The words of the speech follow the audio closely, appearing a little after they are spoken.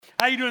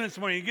How you doing this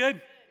morning? You good?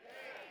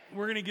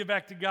 We're going to give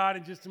back to God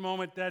in just a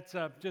moment. That's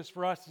just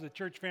for us as a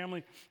church family.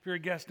 If you're a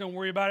guest, don't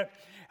worry about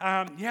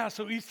it.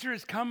 So Easter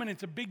is coming.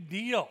 It's a big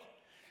deal.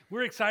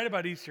 We're excited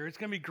about Easter. It's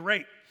going to be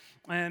great.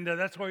 And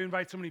that's why we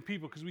invite so many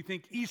people, because we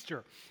think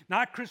Easter,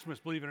 not Christmas,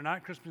 believe it or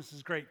not. Christmas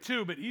is great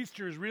too, but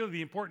Easter is really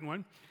the important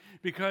one.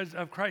 Because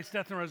of Christ's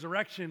death and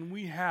resurrection,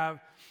 we have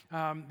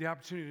the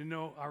opportunity to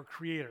know our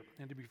Creator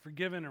and to be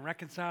forgiven and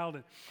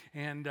reconciled.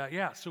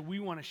 So we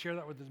want to share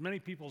that with as many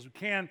people as we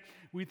can.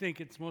 We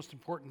think it's the most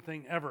important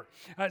thing ever.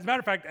 As a matter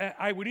of fact,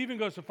 I would even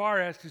go so far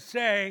as to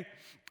say,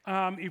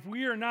 if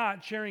we are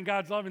not sharing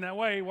God's love in that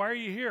way, why are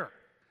you here?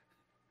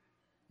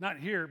 Not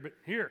here, but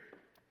here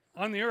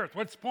on the earth.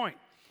 What's the point?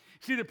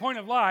 See, the point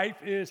of life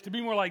is to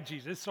be more like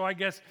Jesus, so I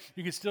guess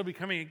you can still be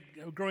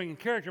growing in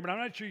character, but I'm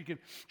not sure you can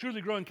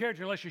truly grow in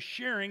character unless you're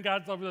sharing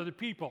God's love with other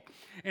people.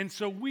 And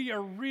so we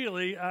are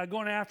really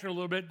going after a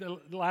little bit the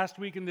last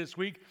week and this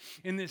week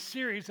in this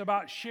series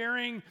about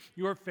sharing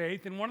your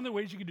faith, and one of the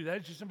ways you can do that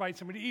is just invite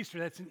somebody to Easter.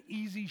 That's an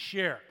easy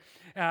share.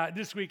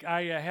 This week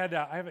I have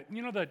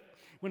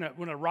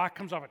when a rock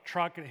comes off a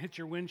truck and it hits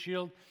your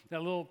windshield,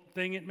 that little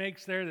thing it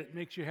makes there that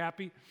makes you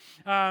happy.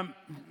 I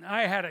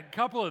had a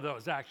couple of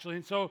those, actually.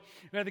 And so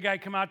we had the guy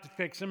come out to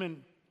fix them,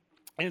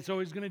 and so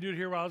he's going to do it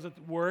here while I was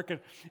at work.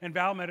 And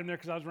Val met him there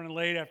because I was running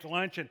late after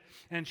lunch.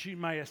 And she,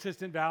 my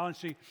assistant Val, and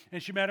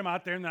she met him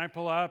out there. And then I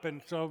pull up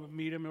and so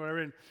meet him or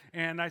whatever.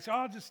 And I said,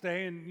 I'll just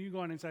stay and you go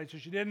on inside. So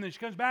she did. And then she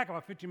comes back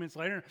about 15 minutes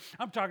later. And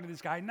I'm talking to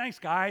this guy, nice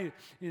guy,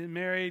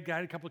 married,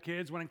 got a couple of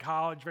kids, went in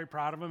college, very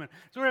proud of him. And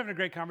so we're having a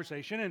great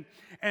conversation.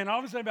 And all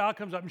of a sudden Val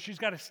comes up and she's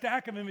got a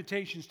stack of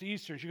invitations to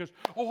Easter. She goes,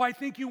 oh, I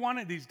think you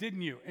wanted these,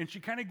 didn't you? And she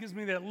kind of gives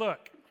me that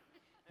look.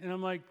 And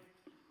I'm like,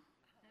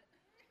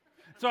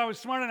 so I was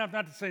smart enough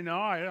not to say, no,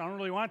 I don't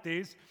really want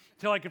these,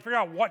 until I could figure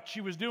out what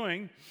she was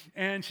doing.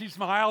 And she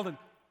smiled,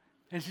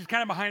 and she's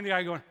kind of behind the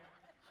guy going.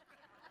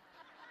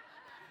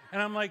 And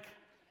I'm like,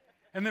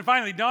 and then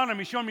finally dawned on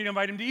me, she wanted me to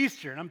invite him to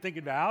Easter. And I'm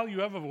thinking, Val,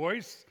 you have a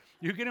voice.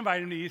 You can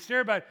invite him to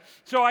Easter. But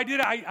so I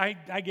did.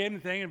 I gave him the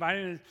thing,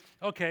 invited him.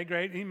 Okay,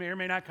 great. He may or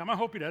may not come. I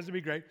hope he does. It'd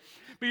be great.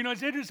 But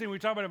it's interesting. When we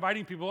talk about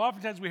inviting people,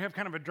 oftentimes we have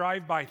kind of a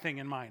drive-by thing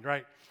in mind,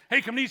 right?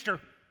 Hey, come to Easter.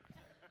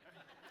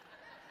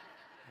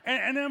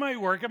 And it might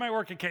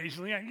work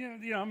occasionally,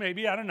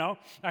 maybe, I don't know.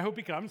 I hope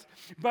he comes.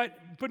 But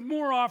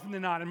more often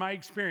than not, in my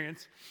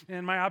experience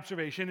and my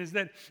observation, is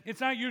that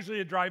it's not usually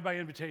a drive-by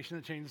invitation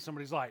that changes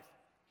somebody's life.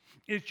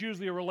 It's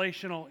usually a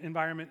relational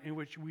environment in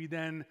which we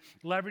then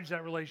leverage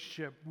that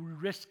relationship, we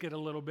risk it a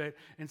little bit,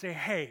 and say,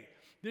 hey,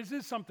 this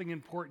is something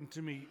important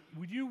to me.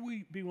 Would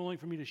you be willing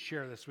for me to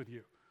share this with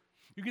you?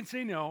 You can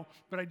say no,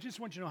 but I just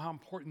want you to know how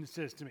important this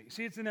is to me.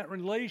 See, it's in that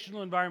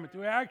relational environment that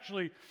we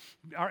actually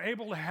are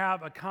able to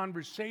have a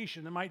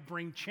conversation that might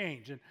bring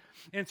change.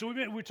 And so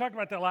we talked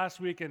about that last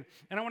week, and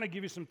I want to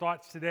give you some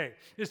thoughts today.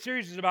 This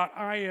series is about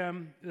I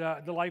am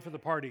the life of the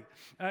party.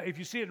 If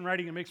you see it in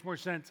writing, it makes more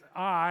sense.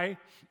 I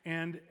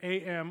and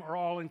AM are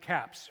all in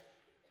caps.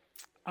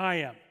 I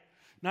am.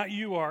 Not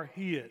you are,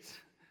 he is.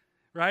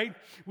 Right?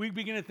 We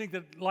begin to think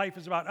that life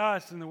is about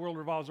us and the world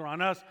revolves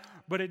around us,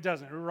 but it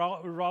doesn't. It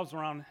revolves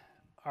around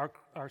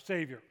our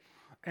Savior.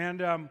 And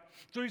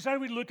so we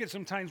decided we'd look at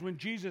some times when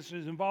Jesus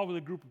is involved with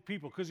a group of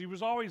people, because he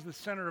was always the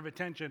center of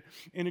attention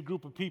in a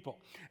group of people.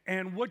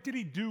 And what did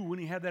he do when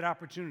he had that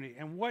opportunity?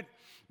 And what,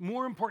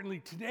 more importantly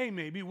today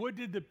maybe, what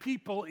did the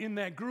people in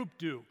that group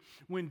do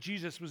when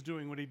Jesus was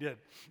doing what he did?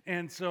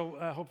 And so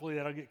hopefully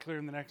that'll get clear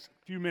in the next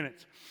few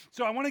minutes.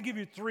 So I want to give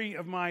you three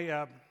of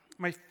my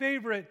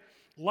favorite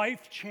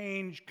life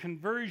change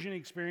conversion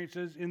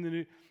experiences in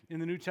the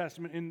New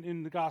Testament,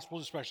 in the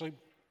Gospels especially.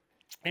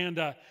 And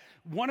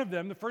one of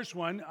them, the first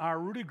one, our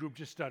Rooted group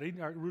just studied,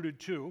 our Rooted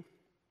 2.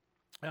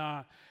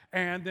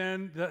 And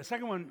then the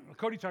second one,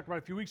 Cody talked about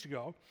a few weeks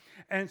ago.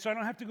 And so I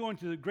don't have to go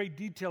into the great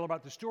detail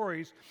about the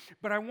stories,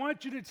 but I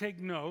want you to take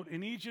note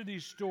in each of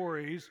these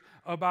stories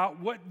about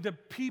what the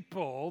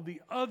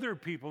other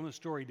people in the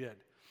story did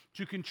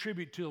to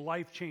contribute to the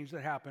life change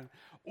that happened,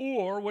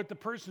 or what the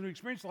person who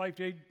experienced the life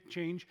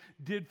change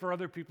did for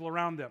other people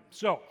around them.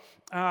 So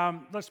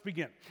let's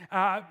begin.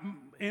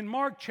 In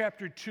Mark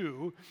chapter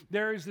 2,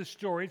 there is this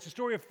story. It's a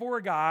story of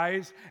four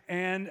guys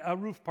and a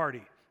roof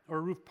party,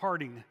 or roof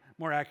parting,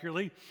 more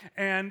accurately.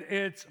 And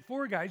it's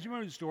four guys, you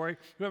remember the story,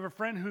 who have a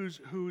friend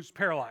who's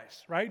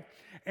paralyzed, right?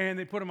 And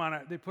they put him on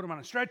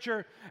a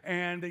stretcher,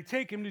 and they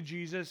take him to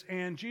Jesus,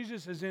 and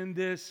Jesus is in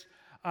this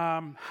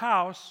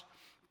house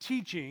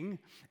teaching,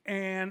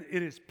 and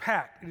it is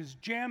packed. It is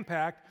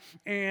jam-packed,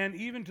 and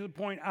even to the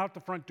point out the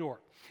front door.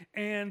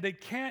 And they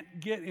can't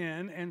get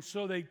in, and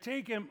so they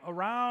take him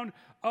around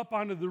up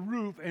onto the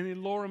roof, and they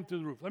lower him through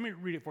the roof. Let me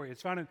read it for you.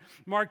 It's found in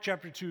Mark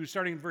chapter 2,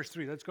 starting in verse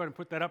 3. Let's go ahead and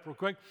put that up real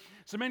quick.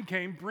 Some men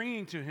came,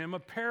 bringing to him a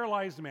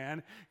paralyzed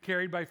man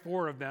carried by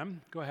four of them.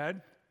 Go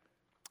ahead.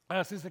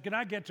 Since they could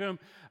not get to him,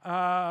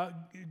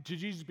 to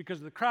Jesus because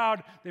of the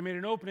crowd, they made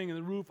an opening in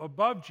the roof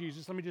above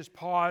Jesus. Let me just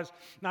pause.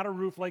 Not a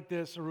roof like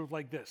this, a roof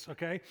like this,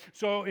 okay?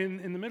 So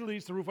in the Middle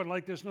East, the roof wasn't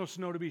like this, no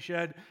snow to be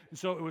shed. And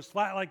so it was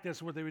flat like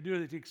this. What they would do,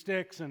 they take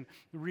sticks and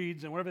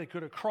reeds and whatever they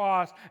could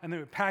across, and they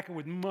would pack it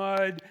with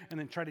mud and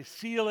then try to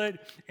seal it.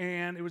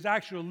 And it was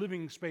actually a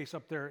living space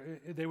up there.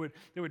 They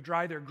would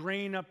dry their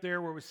grain up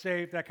there where it was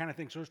safe, that kind of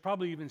thing. So there's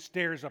probably even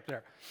stairs up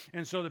there.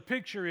 And so the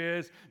picture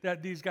is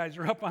that these guys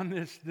are up on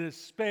this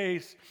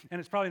space, and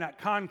it's probably not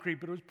concrete,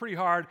 but it was pretty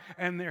hard,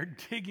 and they're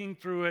digging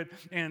through it,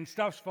 and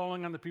stuff's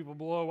falling on the people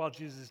below while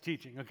Jesus is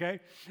teaching, okay?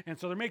 And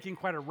so they're making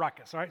quite a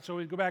ruckus, all right? So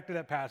we go back to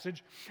that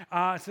passage.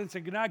 Since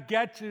they could not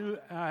get to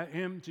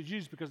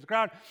Jesus because of the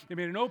crowd, they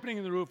made an opening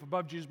in the roof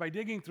above Jesus by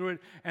digging through it,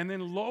 and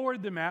then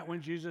lowered the mat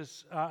when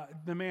Jesus,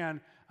 the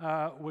man,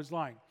 was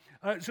lying.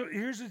 So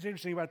here's what's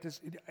interesting about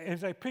this.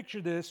 As I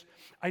picture this,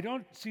 I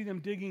don't see them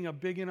digging a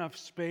big enough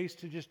space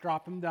to just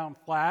drop him down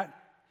flat.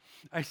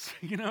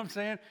 You know what I'm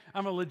saying?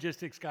 I'm a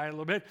logistics guy a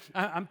little bit.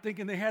 I'm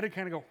thinking they had to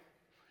kind of go,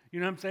 you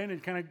know what I'm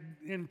saying?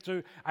 And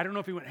so I don't know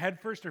if he went head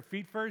first or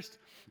feet first.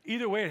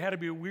 Either way, it had to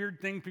be a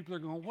weird thing. People are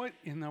going, what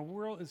in the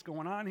world is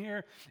going on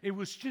here? It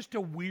was just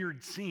a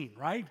weird scene,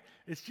 right?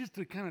 It's just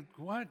a kind of,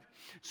 what?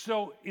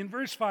 So in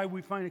verse 5,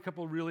 we find a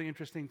couple of really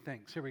interesting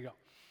things. Here we go.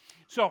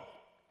 So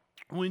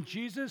when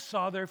Jesus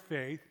saw their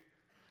faith,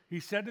 he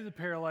said to the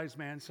paralyzed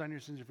man, son,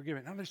 your sins are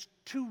forgiven. Now there's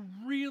two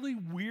really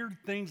weird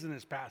things in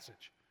this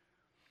passage.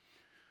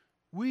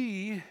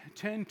 We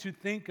tend to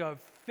think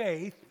of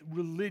faith,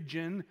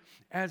 religion,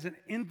 as an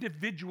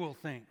individual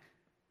thing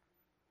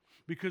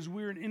because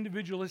we're an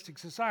individualistic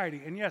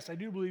society. And yes, I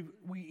do believe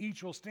we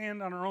each will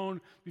stand on our own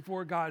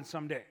before God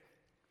someday.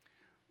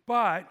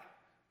 But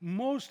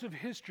most of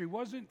history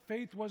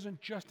faith wasn't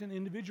just an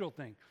individual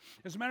thing.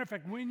 As a matter of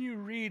fact, when you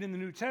read in the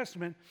New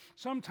Testament,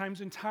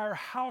 sometimes entire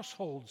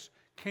households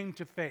came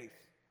to faith.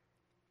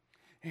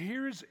 And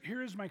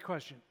here's my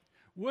question.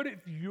 What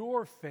if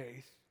your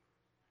faith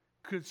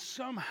could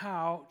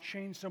somehow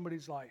change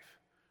somebody's life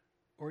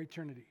or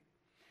eternity?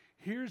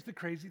 Here's the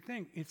crazy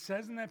thing. It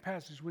says in that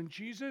passage, when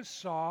Jesus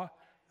saw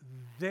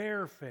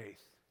their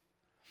faith,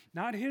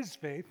 not his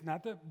faith,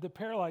 not the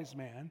paralyzed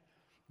man,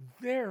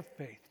 their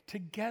faith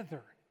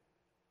together.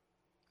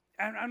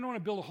 And I don't want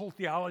to build a whole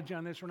theology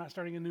on this. We're not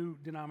starting a new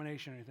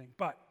denomination or anything.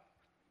 But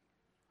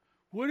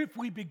what if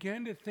we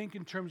began to think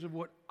in terms of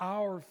what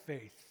our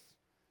faith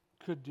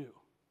could do?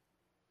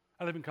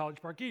 I live in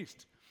College Park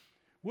East.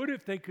 What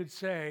if they could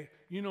say,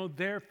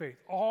 their faith,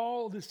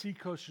 all the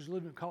Seacoasters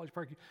live in College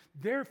Park East,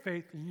 their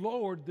faith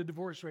lowered the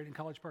divorce rate in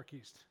College Park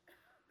East?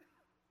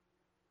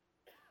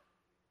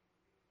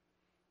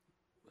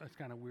 That's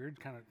kind of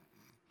weird, kind of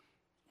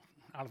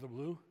out of the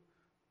blue.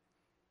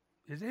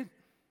 Is it?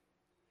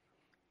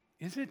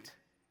 Is it?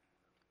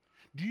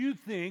 Do you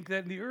think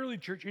that in the early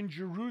church in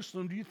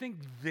Jerusalem, do you think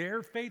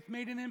their faith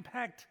made an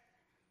impact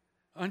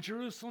on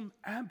Jerusalem?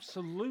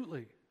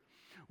 Absolutely.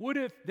 What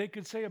if they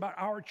could say about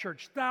our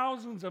church,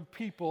 thousands of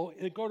people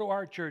that go to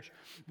our church,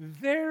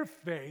 their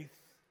faith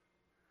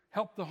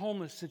helped the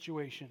homeless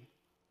situation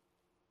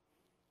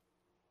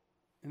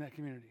in that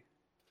community?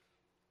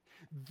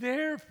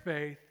 Their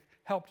faith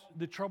helped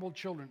the troubled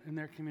children in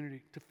their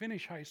community to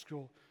finish high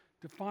school,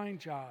 to find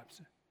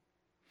jobs.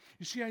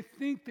 You see, I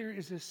think there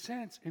is a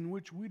sense in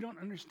which we don't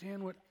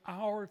understand what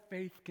our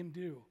faith can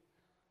do.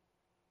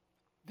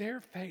 Their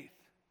faith.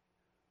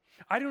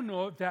 I don't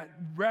know if that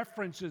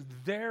references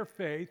their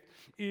faith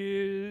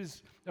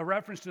is a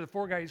reference to the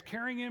four guys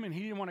carrying him and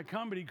he didn't want to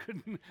come but he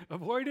couldn't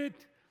avoid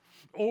it,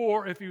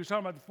 or if he was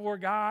talking about the four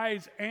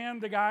guys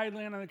and the guy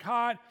laying on the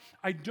cot.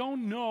 I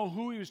don't know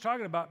who he was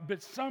talking about,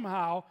 but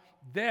somehow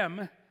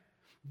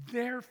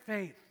their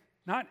faith,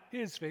 not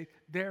his faith,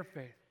 their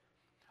faith.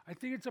 I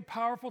think it's a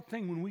powerful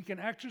thing when we can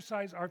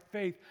exercise our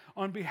faith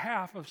on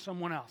behalf of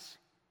someone else.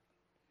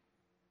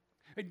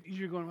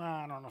 You're going,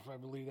 I don't know if I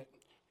believe it.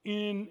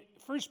 In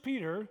 1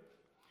 Peter,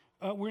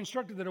 we're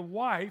instructed that a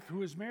wife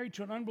who is married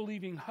to an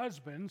unbelieving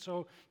husband,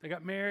 so they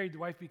got married, the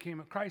wife became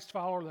a Christ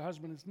follower, the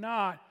husband is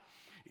not,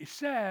 it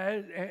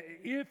says,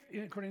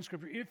 according to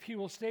Scripture, if he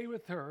will stay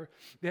with her,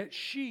 that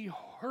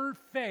her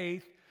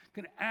faith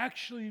can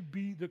actually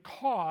be the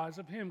cause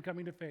of him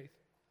coming to faith.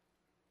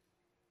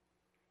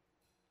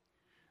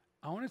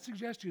 I want to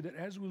suggest to you that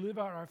as we live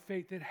out our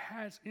faith, it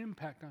has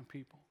impact on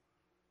people.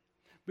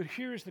 But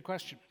here is the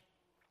question.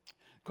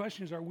 The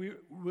question is, are we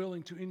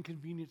willing to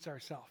inconvenience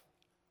ourselves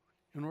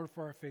in order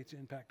for our faith to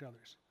impact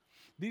others?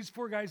 These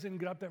four guys didn't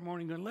get up that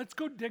morning going, let's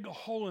go dig a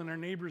hole in our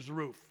neighbor's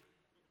roof.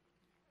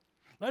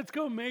 Let's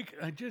go make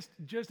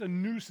just a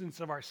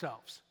nuisance of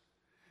ourselves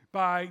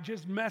by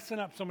just messing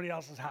up somebody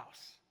else's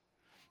house.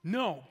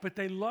 No, but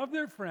they loved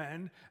their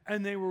friend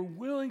and they were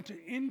willing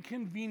to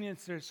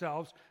inconvenience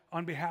themselves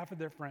on behalf of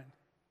their friend.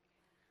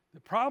 The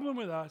problem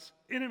with us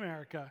in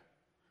America,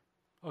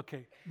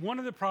 one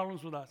of the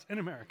problems with us in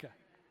America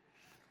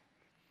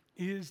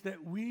is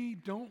that we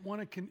don't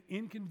want to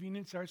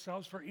inconvenience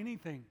ourselves for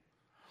anything.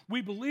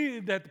 We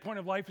believe that the point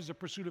of life is a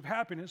pursuit of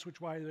happiness,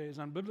 which, by the way, is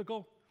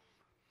unbiblical.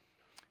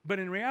 But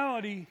in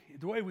reality,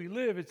 the way we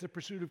live, it's the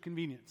pursuit of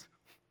convenience.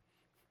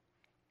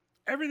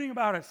 Everything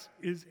about us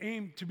is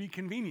aimed to be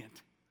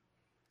convenient.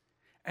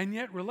 And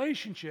yet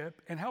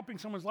relationship and helping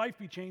someone's life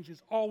be changed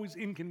is always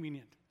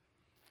inconvenient.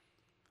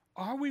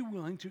 Are we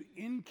willing to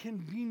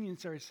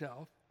inconvenience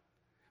ourselves,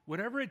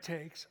 whatever it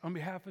takes, on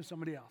behalf of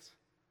somebody else?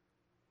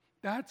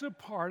 That's a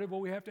part of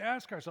what we have to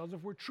ask ourselves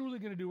if we're truly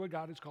going to do what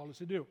God has called us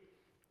to do.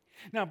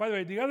 Now, by the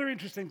way, the other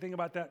interesting thing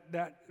about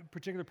that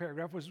particular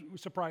paragraph was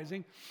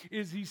surprising,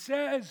 is he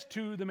says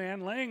to the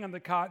man laying on the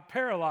cot,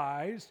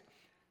 paralyzed,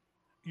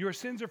 your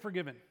sins are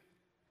forgiven.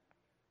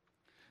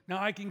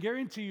 Now, I can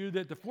guarantee you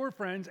that the four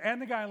friends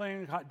and the guy laying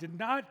on the cot did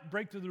not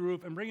break through the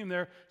roof and bring him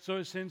there so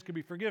his sins could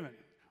be forgiven.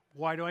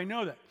 Why do I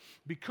know that?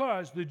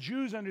 Because the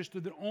Jews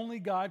understood that only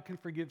God can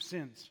forgive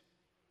sins.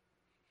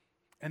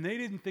 And they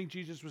didn't think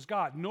Jesus was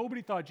God.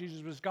 Nobody thought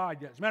Jesus was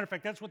God yet. As a matter of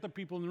fact, that's what the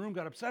people in the room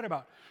got upset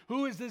about.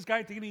 Who is this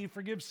guy thinking he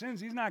forgives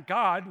sins? He's not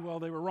God. Well,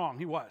 they were wrong.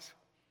 He was.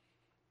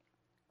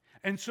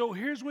 And so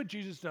here's what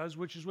Jesus does,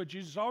 which is what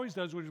Jesus always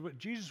does, which is what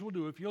Jesus will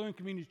do if you'll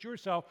inconvenience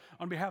yourself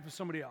on behalf of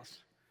somebody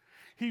else.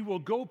 He will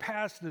go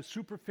past the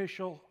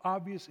superficial,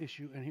 obvious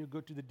issue, and he'll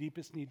go to the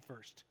deepest need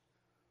first.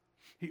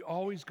 He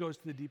always goes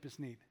to the deepest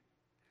need.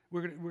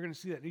 We're going to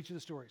see that in each of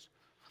the stories.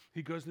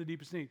 He goes to the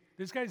deepest need.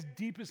 This guy's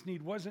deepest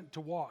need wasn't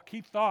to walk.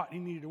 He thought he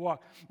needed to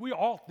walk. We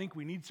all think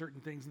we need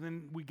certain things, and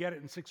then we get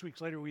it, and 6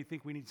 weeks later we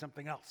think we need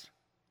something else.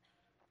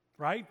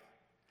 Right?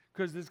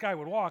 Because this guy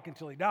would walk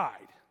until he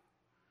died.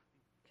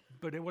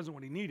 But it wasn't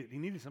what he needed. He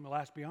needed something to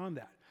last beyond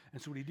that.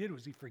 And so what he did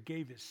was he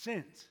forgave his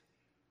sins,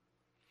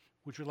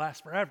 which would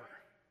last forever,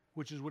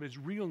 which is what his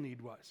real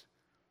need was.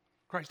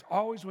 Christ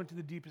always went to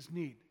the deepest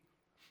need.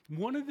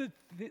 One of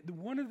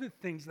the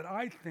things that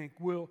I think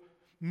will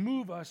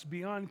move us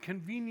beyond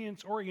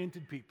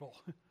convenience-oriented people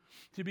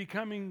to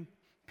becoming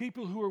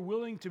people who are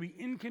willing to be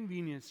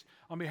inconvenienced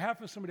on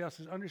behalf of somebody else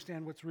is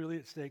understand what's really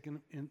at stake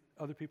in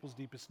other people's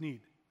deepest need.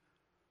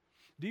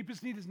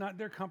 Deepest need is not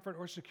their comfort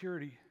or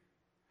security.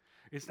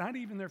 It's not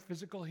even their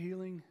physical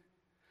healing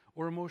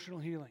or emotional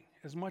healing,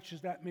 as much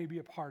as that may be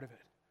a part of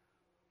it.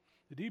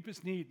 The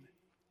deepest need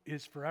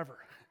is forever,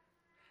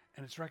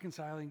 and it's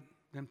reconciling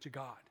them to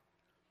God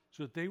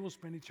so that they will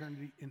spend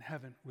eternity in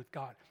heaven with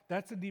God.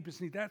 That's the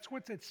deepest need. That's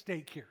what's at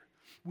stake here.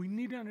 We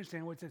need to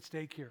understand what's at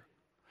stake here.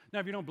 Now,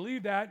 if you don't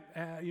believe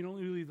that, you don't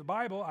believe the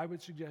Bible, I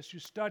would suggest you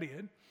study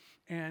it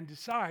and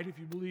decide if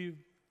you believe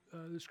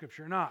the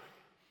Scripture or not.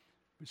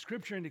 But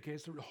Scripture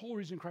indicates that the whole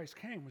reason Christ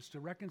came was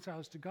to reconcile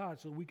us to God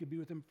so we could be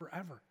with Him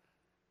forever.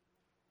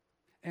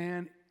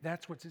 And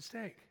that's what's at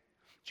stake.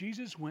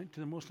 Jesus went to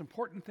the most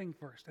important thing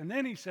first. And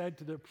then He said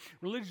to the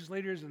religious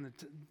leaders and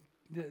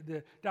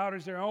the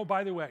doubters there, oh,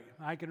 by the way,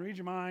 I can read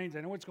your minds.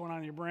 I know what's going on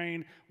in your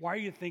brain. Why are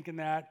you thinking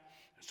that?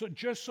 So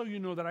just so you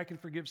know that I can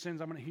forgive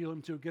sins, I'm going to heal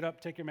him too. Get up,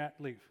 take your mat,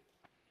 leave.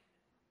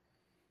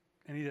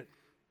 And He did.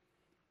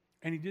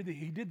 And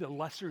He did the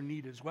lesser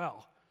need as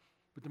well.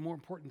 But the more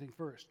important thing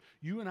first.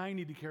 You and I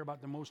need to care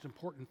about the most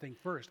important thing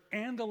first.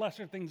 And the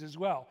lesser things as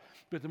well.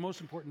 But the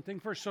most important thing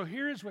first. So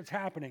here's what's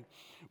happening.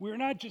 We're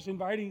not just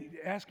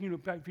asking you to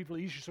invite people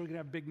to Easter so we can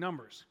have big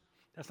numbers.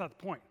 That's not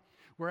the point.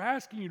 We're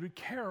asking you to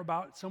care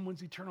about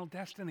someone's eternal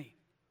destiny.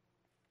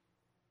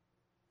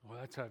 Well,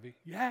 that's heavy.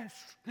 Yes,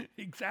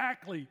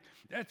 exactly.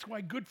 That's why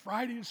Good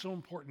Friday is so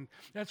important.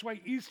 That's why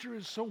Easter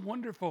is so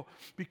wonderful.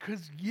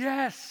 Because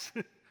yes,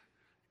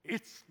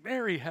 it's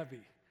very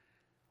heavy.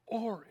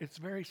 Or it's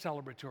very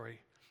celebratory,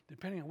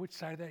 depending on which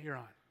side of that you're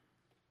on.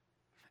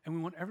 And we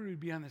want everybody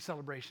to be on the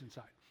celebration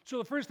side. So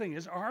the first thing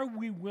is, are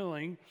we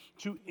willing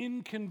to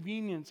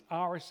inconvenience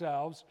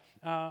ourselves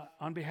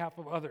on behalf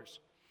of others?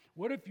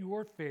 What if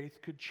your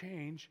faith could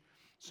change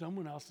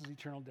someone else's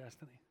eternal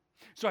destiny?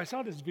 So I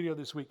saw this video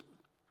this week,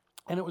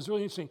 and it was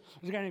really interesting.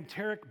 There's a guy named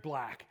Tarek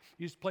Black.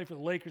 He used to play for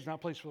the Lakers, now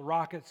plays for the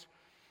Rockets.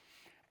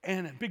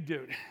 And a big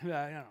dude,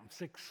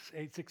 6'8",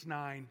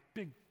 6'9",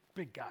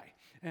 big guy.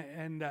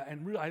 And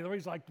really, I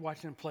always liked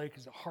watching him play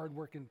because he's a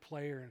hard-working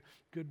player and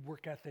good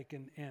work ethic,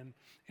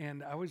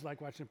 and I always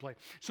liked watching him play.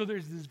 So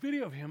there's this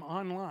video of him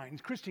online. He's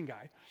a Christian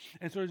guy.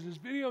 And so there's this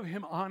video of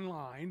him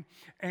online,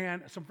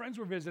 and some friends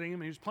were visiting him,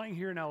 and he was playing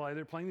here in LA.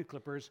 They're playing the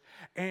Clippers,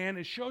 and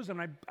it shows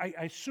them, I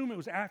assume it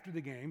was after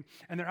the game,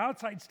 and they're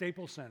outside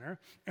Staples Center,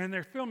 and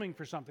they're filming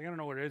for something. I don't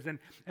know what it is, and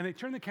they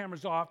turn the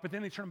cameras off, but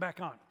then they turn them back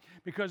on.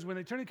 Because when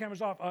they turn the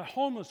cameras off, a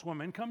homeless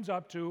woman comes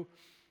up to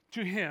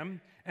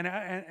him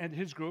and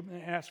his group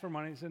and asked for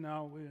money. He said,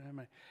 no, we don't have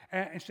money.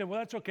 And he said, well,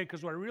 that's okay,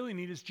 because what I really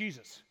need is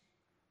Jesus.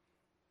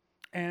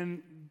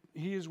 And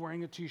he is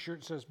wearing a T-shirt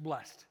that says,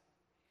 blessed.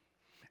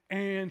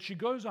 And she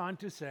goes on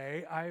to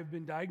say, I have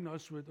been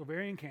diagnosed with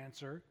ovarian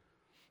cancer.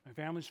 My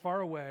family's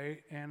far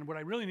away, and what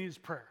I really need is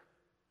prayer.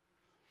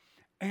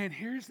 And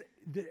here's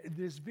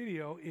this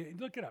video.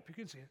 Look it up. You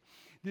can see it.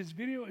 This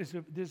video is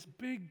this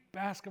big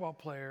basketball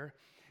player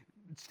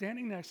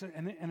standing next to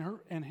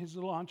her and his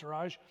little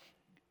entourage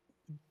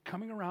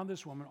coming around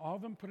this woman, all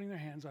of them putting their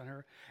hands on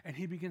her, and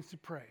he begins to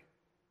pray.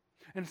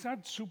 And it's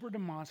not super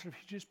demonstrative.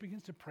 He just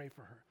begins to pray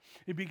for her.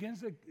 He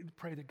begins to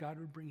pray that God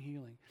would bring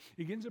healing.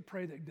 He begins to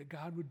pray that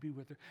God would be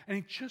with her. And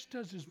he just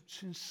does this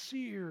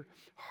sincere,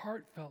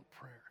 heartfelt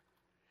prayer.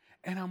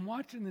 And I'm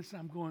watching this and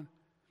I'm going,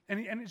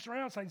 and it's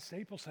right outside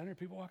Staples Center,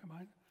 people walking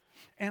by.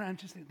 And I'm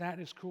just thinking, that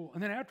is cool.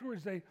 And then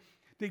afterwards, they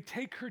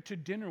take her to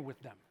dinner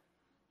with them.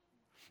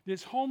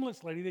 This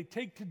homeless lady, they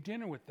take to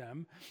dinner with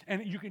them,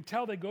 and you can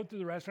tell they go through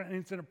the restaurant, and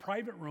it's in a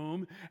private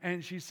room,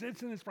 and she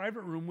sits in this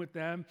private room with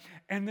them,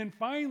 and then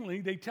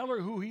finally, they tell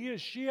her who he is.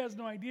 She has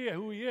no idea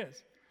who he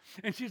is.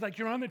 And she's like,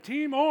 you're on the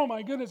team? Oh,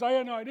 my goodness, I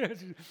had no idea.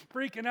 She's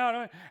freaking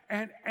out.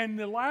 And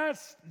the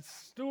last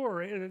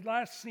story, the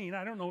last scene,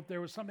 I don't know if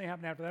there was something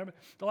happened after that, but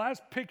the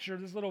last picture,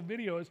 this little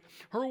video, is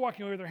her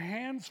walking away with her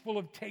hands full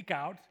of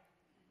takeout,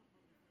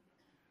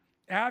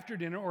 after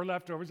dinner or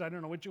leftovers, I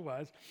don't know which it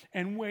was,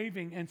 and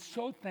waving and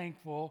so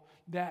thankful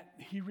that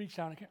he reached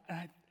out.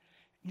 And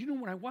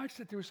when I watched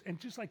it, and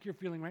just like you're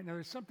feeling right now,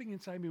 there's something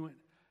inside me went,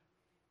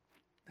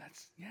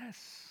 that's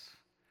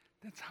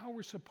how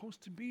we're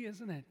supposed to be,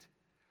 isn't it?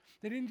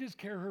 They didn't just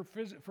care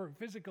for her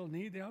physical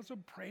need. They also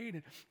prayed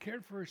and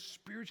cared for her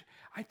spiritual.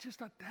 I just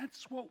thought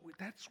that's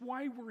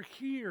why we're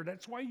here.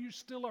 That's why you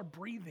still are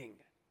breathing.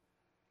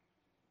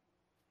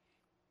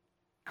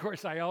 Of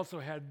course, I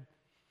also had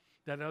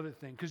that other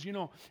thing, because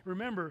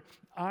remember,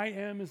 I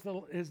am is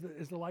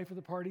the life of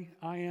the party.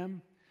 I am,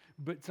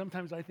 but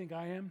sometimes I think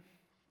I am.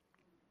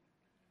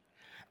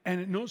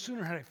 And no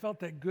sooner had I felt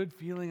that good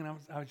feeling, and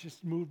I was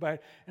just moved by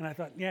it, and I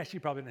thought, yeah, she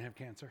probably didn't have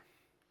cancer.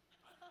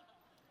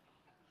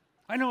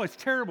 I know, it's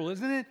terrible,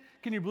 isn't it?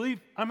 Can you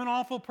believe I'm an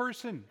awful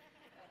person?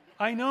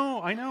 I know,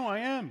 I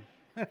am.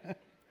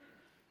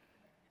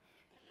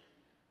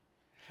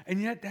 And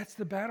yet, that's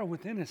the battle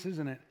within us,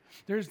 isn't it?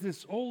 There's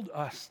this old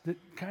us that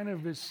kind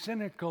of is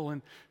cynical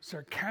and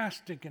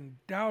sarcastic and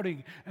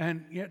doubting,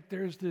 and yet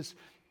there's this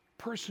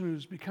person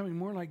who's becoming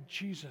more like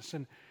Jesus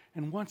and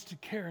wants to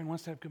care and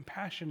wants to have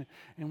compassion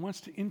and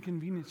wants to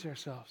inconvenience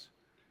ourselves.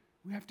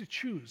 We have to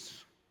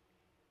choose.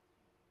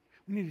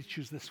 We need to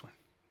choose this one.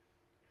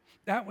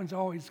 That one's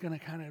always going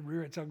to kind of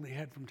rear its ugly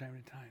head from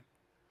time to time.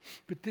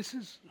 But this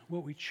is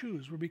what we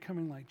choose. We're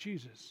becoming like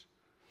Jesus.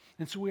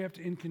 And so we have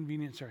to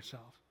inconvenience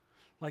ourselves,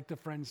 like the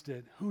friends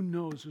did. Who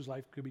knows whose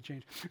life could be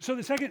changed? So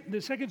the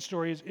second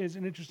story is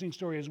an interesting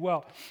story as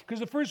well, because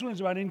the first one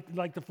is about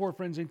like the four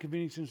friends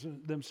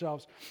inconveniencing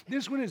themselves.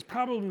 This one is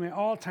probably my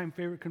all-time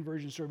favorite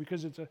conversion story,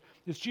 because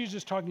it's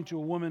Jesus talking to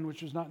a woman,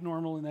 which was not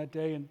normal in that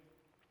day, and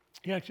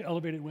he actually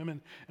elevated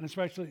women, and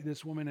especially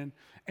this woman,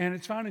 and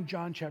it's found in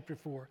John chapter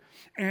 4.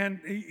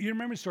 And you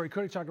remember the story,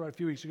 Cody talked about it a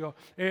few weeks ago.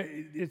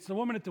 It's the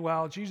woman at the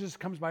well. Jesus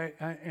comes by,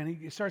 and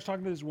he starts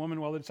talking to this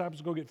woman while the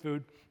disciples go get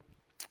food.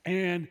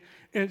 And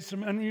it's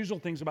some unusual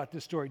things about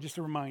this story, just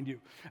to remind you.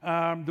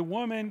 The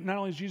woman, not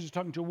only is Jesus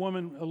talking to a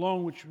woman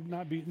alone, which would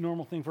not be a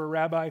normal thing for a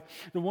rabbi,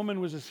 the woman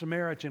was a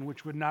Samaritan,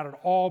 which would not at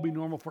all be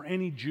normal for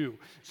any Jew.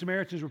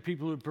 Samaritans were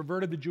people who had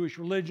perverted the Jewish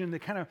religion. They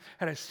kind of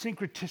had a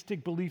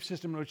syncretistic belief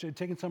system in which they'd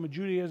taken some of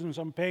Judaism,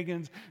 some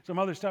pagans, some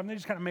other stuff, and they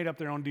just kind of made up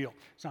their own deal.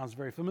 Sounds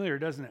very familiar,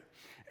 doesn't it?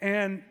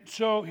 And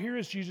so here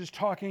is Jesus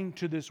talking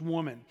to this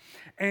woman.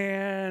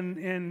 And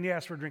he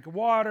asks for a drink of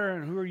water.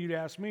 And who are you to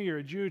ask me? You're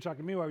a Jew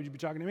talking to me. Why would you be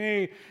talking to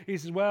me? He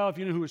says, well, if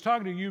you knew who was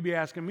talking to you, you'd be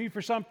asking me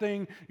for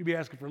something. You'd be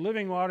asking for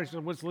living water. He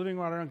says, what's living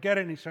water? I don't get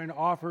it. And he's trying to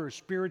offer her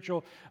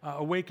spiritual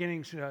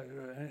awakenings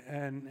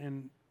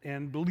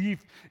and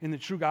belief in the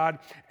true God.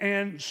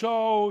 And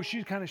so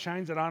she kind of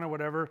shines it on or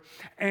whatever.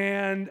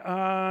 And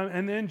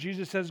then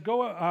Jesus says,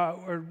 go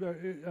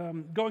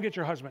and get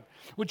your husband,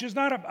 which is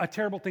not a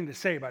terrible thing to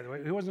say, by the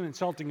way. He wasn't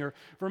insulting her.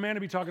 For a man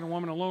to be talking to a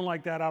woman alone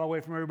like that, out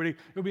away from everybody,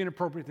 it would be an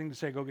appropriate thing to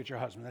say, go get your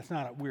husband. That's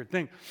not a weird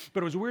thing.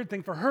 But it was a weird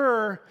thing for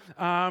her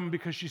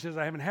because she says,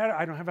 I don't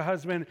have a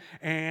husband.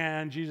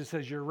 And Jesus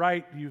says, you're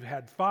right, you've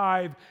had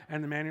 5,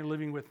 and the man you're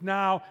living with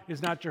now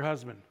is not your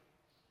husband.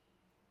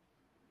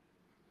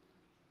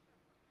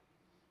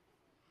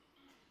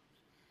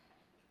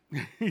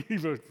 He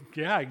goes,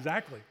 yeah,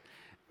 exactly.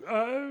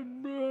 I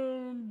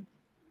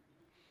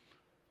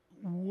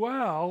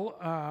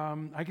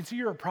can see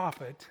you're a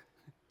prophet.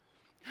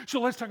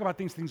 So let's talk about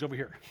these things over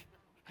here.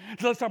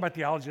 So let's talk about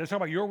theology. Let's talk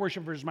about your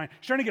worship versus mine.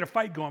 She's trying to get a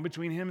fight going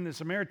between him and the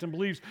Samaritan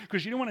beliefs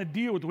because she didn't want to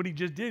deal with what he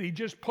just did. He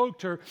just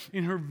poked her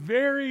in her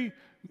very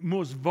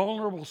most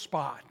vulnerable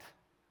spot.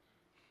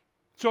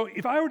 So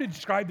if I were to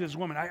describe this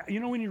woman,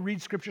 when you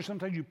read scripture,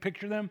 sometimes you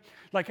picture them.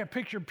 Like I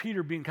picture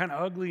Peter being kind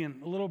of ugly and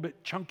a little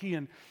bit chunky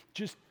and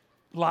just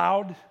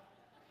loud.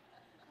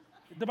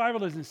 The Bible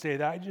doesn't say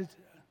that.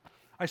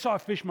 I saw a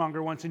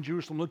fishmonger once in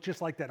Jerusalem look just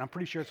like that. I'm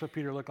pretty sure that's what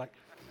Peter looked like.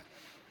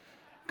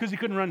 Because he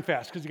couldn't run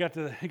fast, because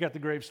he got the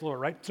grave slower,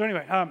 right? So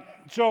anyway,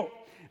 so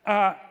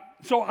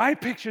I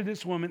picture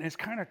this woman as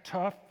kind of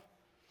tough,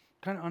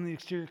 kind of on the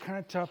exterior, kind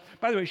of tough.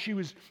 By the way, she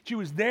was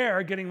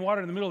there getting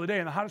water in the middle of the day,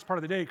 in the hottest part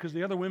of the day, because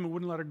the other women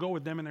wouldn't let her go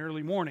with them in the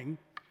early morning,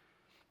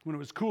 when it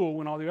was cool,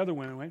 when all the other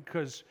women went,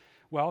 because,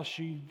 well,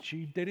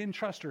 they didn't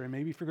trust her, and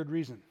maybe for good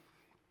reason,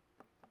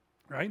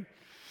 right?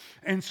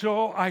 And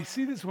so I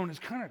see this woman as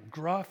kind of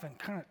gruff and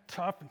kind of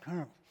tough and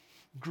kind of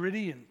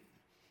gritty and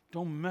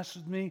Don't mess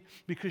with me,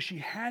 because she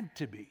had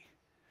to be,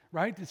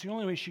 right? That's the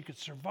only way she could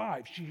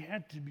survive. She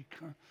had to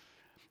become.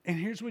 And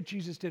here's what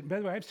Jesus did. By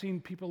the way, I've seen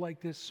people like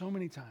this so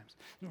many times.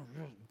 I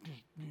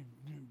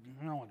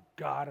don't want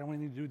God. I don't want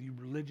anything to do with you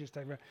religious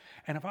type of.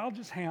 And if I'll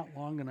just hang out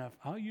long enough,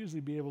 I'll usually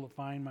be able to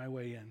find my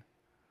way in.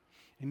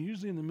 And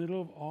usually in the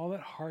middle of all that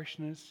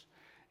harshness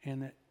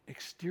and that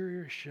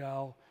exterior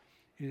shell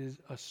is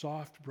a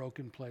soft,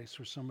 broken place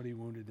where somebody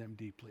wounded them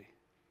deeply.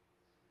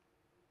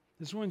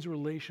 This woman's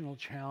relational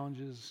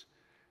challenges,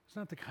 it's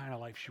not the kind of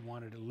life she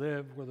wanted to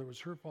live, whether it was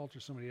her fault or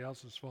somebody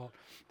else's fault.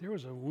 There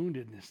was a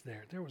woundedness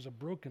there. There was a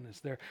brokenness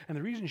there. And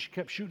the reason she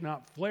kept shooting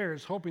out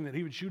flares, hoping that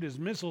he would shoot his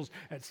missiles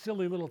at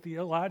silly little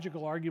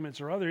theological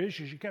arguments or other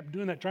issues, she kept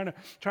doing that,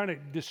 trying to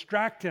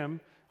distract him.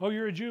 Oh,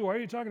 you're a Jew. Why are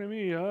you talking to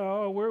me?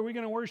 Oh, where are we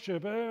going to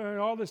worship?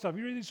 All this stuff.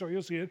 You read the story,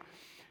 you'll see it.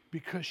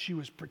 Because she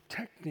was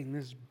protecting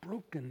this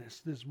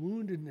brokenness, this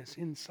woundedness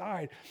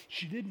inside.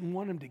 She didn't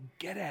want him to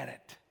get at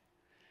it.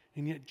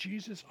 And yet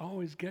Jesus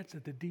always gets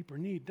at the deeper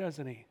need,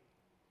 doesn't he?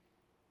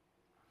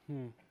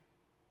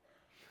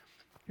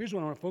 Here's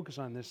what I want to focus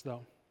on this,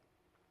 though.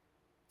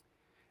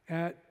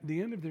 At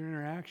the end of their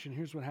interaction,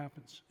 here's what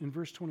happens. In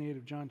verse 28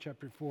 of John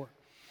chapter 4,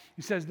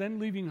 he says, then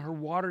leaving her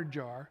water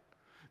jar,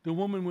 the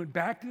woman went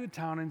back to the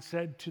town and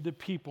said to the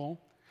people,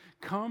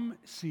 come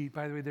see.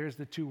 By the way, there's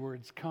the two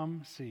words,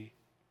 come see.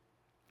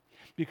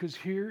 Because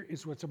here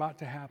is what's about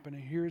to happen,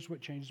 and here's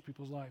what changes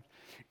people's lives.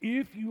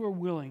 If you are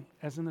willing,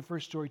 as in the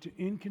first story, to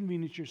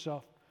inconvenience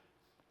yourself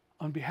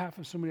on behalf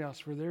of somebody else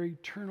for their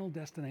eternal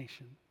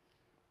destination,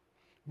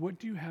 what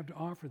do you have to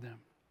offer them?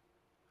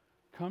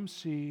 Come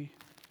see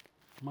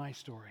my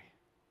story.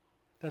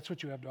 That's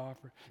what you have to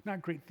offer.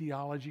 Not great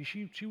theology.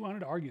 She wanted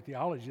to argue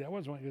theology. That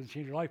wasn't what was going to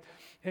change her life.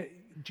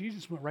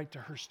 Jesus went right to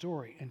her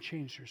story and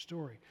changed her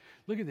story.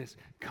 Look at this.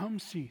 Come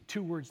see,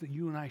 two words that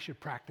you and I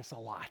should practice a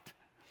lot.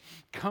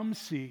 Come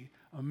see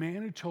a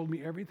man who told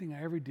me everything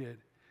I ever did.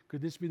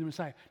 Could this be the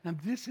Messiah? Now,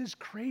 this is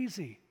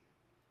crazy.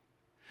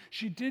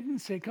 She didn't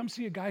say, come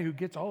see a guy who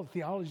gets all the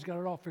theology, he's got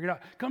it all figured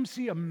out. Come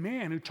see a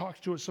man who talks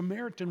to a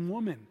Samaritan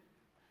woman.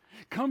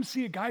 Come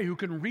see a guy who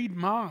can read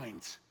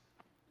minds.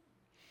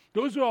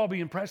 Those would all be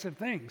impressive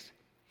things.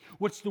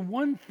 What's the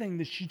one thing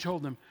that she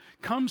told them?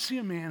 Come see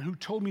a man who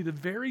told me the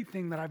very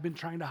thing that I've been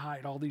trying to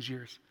hide all these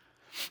years.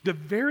 The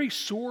very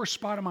sore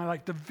spot of my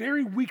life, the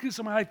very weakness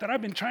of my life that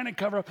I've been trying to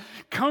cover up.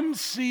 Come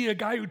see a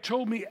guy who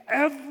told me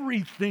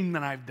everything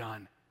that I've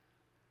done.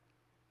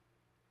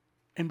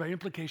 And by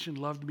implication,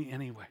 loved me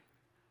anyway.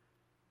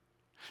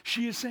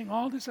 She is saying,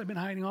 all this I've been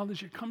hiding all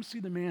this year, come see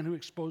the man who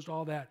exposed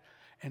all that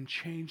and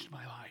changed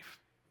my life.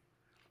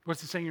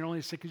 What's the saying? You're only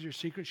as sick as your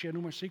secrets. She had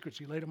no more secrets.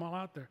 He laid them all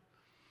out there.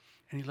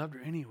 And he loved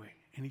her anyway,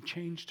 and he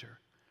changed her.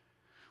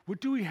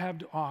 What do we have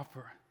to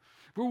offer?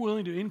 If we're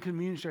willing to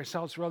inconvenience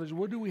ourselves for others,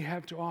 what do we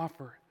have to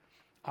offer?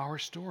 Our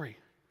story.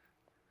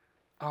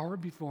 Our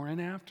before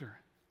and after.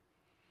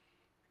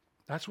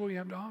 That's what we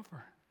have to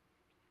offer.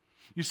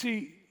 You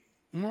see,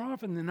 more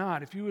often than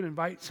not, if you would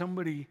invite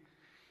somebody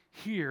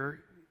here,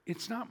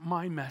 it's not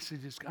my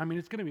message. It's going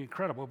to be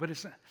incredible, but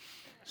it's not.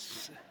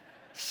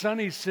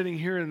 Sonny's sitting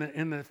here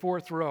in the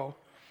fourth row,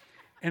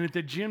 and at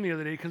the gym the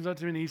other day, he comes up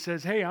to me and he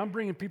says, hey, I'm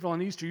bringing people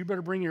on Easter. You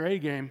better bring your A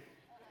game.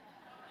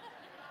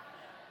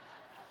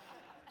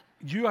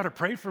 You ought to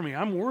pray for me.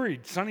 I'm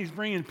worried. Sonny's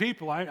bringing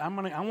people. I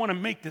want to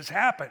make this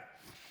happen.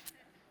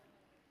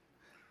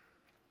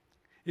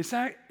 It's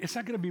not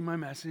going to be my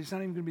message. It's not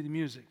even going to be the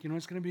music. You know what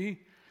it's going to be?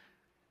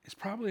 It's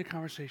probably a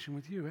conversation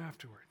with you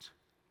afterwards.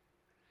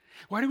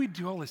 Why do we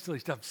do all this silly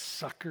stuff,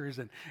 suckers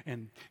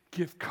and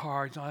gift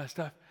cards and all that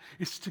stuff?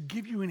 It's to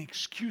give you an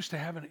excuse to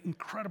have an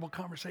incredible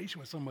conversation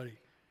with somebody.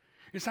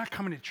 It's not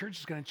coming to church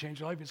that's going to change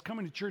your life. It's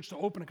coming to church to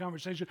open a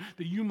conversation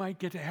that you might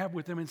get to have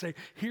with them and say,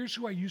 here's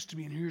who I used to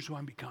be and here's who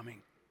I'm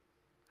becoming.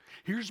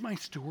 Here's my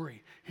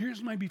story.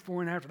 Here's my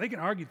before and after. They can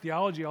argue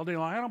theology all day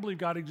long. I don't believe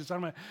God exists.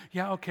 I'm like,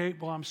 yeah, okay,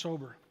 well, I'm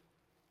sober.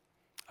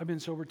 I've been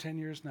sober 10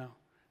 years now.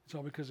 It's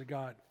all because of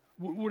God.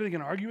 What are they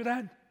going to argue with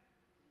that?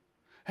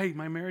 Hey,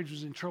 my marriage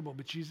was in trouble,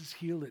 but Jesus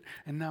healed it,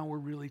 and now we're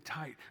really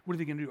tight. What are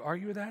they going to do?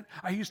 Argue with that?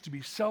 I used to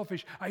be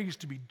selfish. I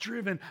used to be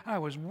driven. I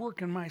was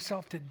working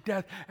myself to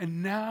death,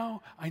 and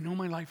now I know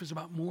my life is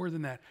about more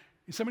than that.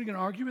 Is somebody going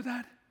to argue with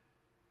that?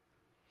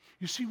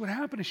 You see, what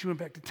happened is she went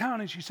back to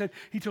town, and she said,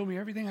 he told me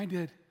everything I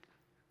did.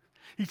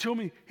 He told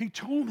me.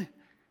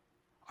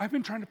 I've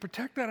been trying to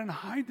protect that and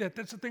hide that.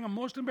 That's the thing I'm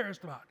most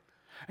embarrassed about.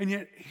 And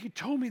yet, he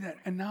told me that,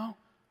 and now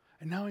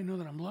I know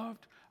that I'm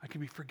loved. I can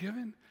be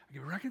forgiven. I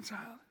can be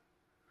reconciled.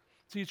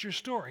 See, it's your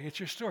story. It's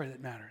your story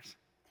that matters.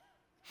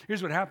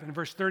 Here's what happened in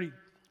verse 30. It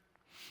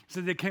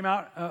said they came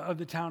out of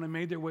the town and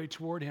made their way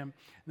toward him.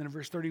 And then in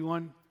verse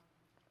 31,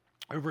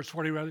 or verse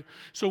 40 rather,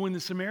 so when the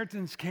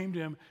Samaritans came to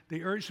him,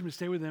 they urged him to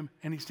stay with them,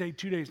 and he stayed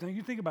 2 days. Now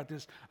you think about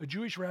this. A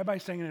Jewish rabbi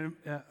staying in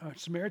a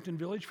Samaritan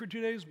village for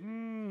 2 days?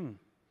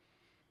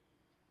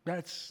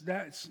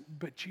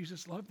 But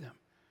Jesus loved them.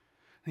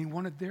 And he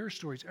wanted their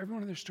stories, every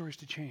one of their stories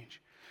to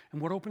change.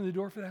 And what opened the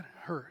door for that?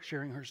 Her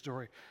sharing her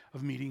story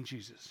of meeting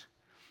Jesus.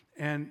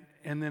 And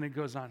then it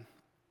goes on.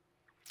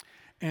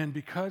 And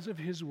because of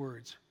his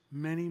words,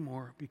 many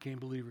more became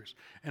believers.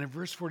 And in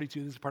verse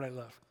 42, this is the part I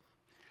love.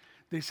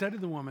 They said to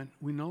the woman,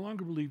 we no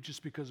longer believe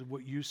just because of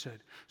what you said.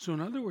 So in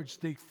other words,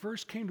 they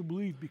first came to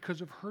believe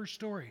because of her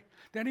story.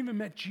 They hadn't even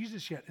met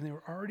Jesus yet, and they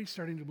were already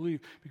starting to believe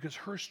because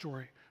her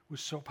story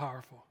was so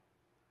powerful.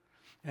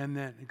 And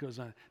then it goes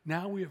on.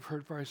 Now we have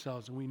heard for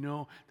ourselves, and we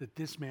know that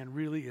this man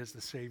really is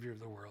the Savior of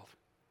the world.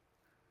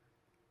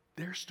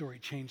 Their story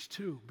changed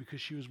too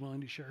because she was willing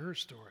to share her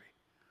story.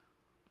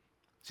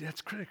 See,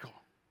 that's critical.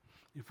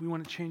 If we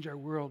want to change our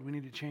world, we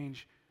need to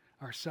change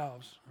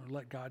ourselves or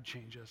let God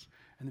change us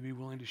and to be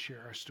willing to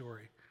share our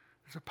story.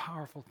 It's a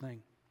powerful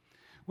thing.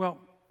 Well,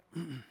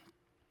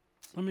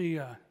 let me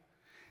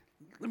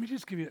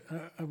just give you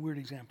a weird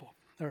example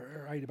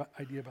or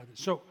idea about this.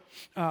 So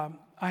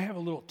I have a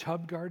little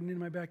tub garden in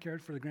my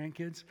backyard for the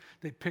grandkids.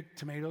 They pick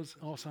tomatoes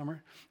all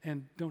summer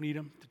and don't eat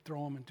them,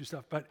 throw them and do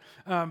stuff. But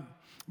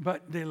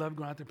they love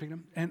going out there picking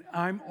them. And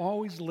I'm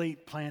always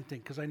late planting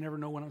because I never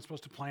know when I'm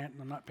supposed to plant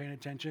and I'm not paying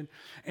attention.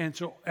 And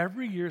so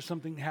every year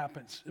something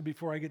happens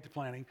before I get to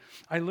planting.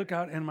 I look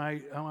out and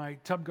my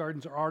tub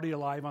gardens are already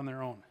alive on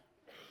their own.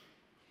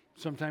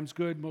 Sometimes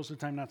good, most of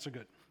the time not so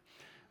good.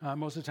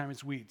 Most of the time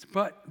it's weeds.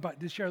 But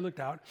this year I looked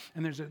out,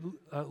 and there's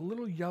a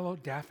little yellow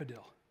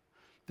daffodil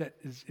that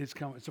is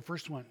coming. It's the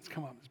first one. It's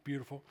come up. It's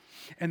beautiful.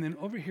 And then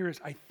over here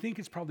I think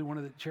it's probably one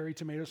of the cherry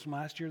tomatoes from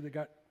last year that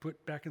got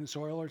put back in the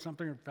soil or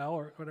something or fell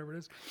or whatever it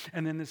is.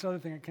 And then this other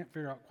thing, I can't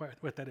figure out quite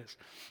what that is.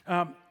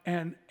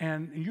 And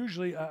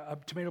usually a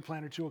tomato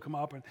plant or two will come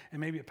up and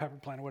maybe a pepper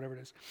plant or whatever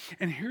it is.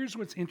 And here's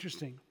what's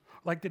interesting.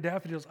 Like the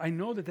daffodils, I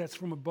know that that's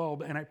from a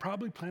bulb, and I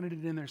probably planted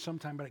it in there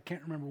sometime, but I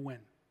can't remember when.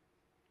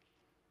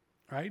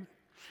 Right?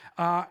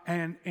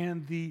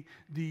 And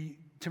the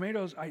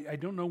tomatoes, I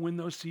don't know when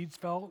those seeds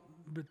fell,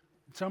 but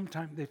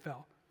sometime they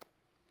fell.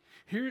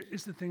 Here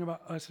is the thing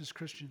about us as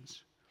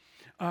Christians.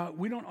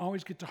 We don't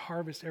always get to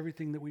harvest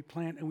everything that we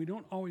plant, and we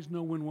don't always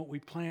know when what we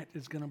plant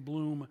is going to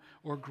bloom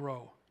or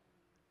grow.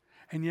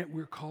 And yet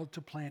we're called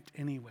to plant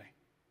anyway.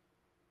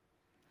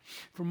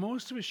 For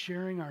most of us,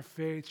 sharing our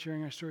faith,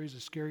 sharing our story is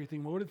a scary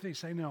thing. What if they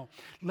say no?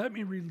 Let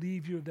me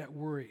relieve you of that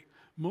worry.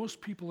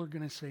 Most people are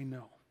going to say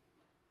no.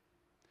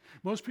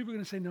 Most people are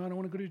going to say, no, I don't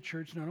want to go to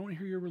church. No, I don't want to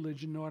hear your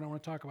religion. No, I don't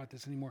want to talk about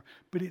this anymore.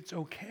 But it's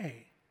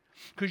okay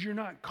because you're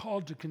not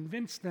called to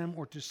convince them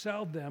or to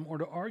sell them or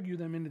to argue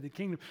them into the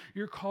kingdom.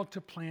 You're called to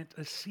plant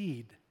a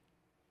seed.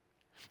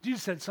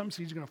 Jesus said some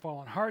seeds are going to fall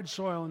on hard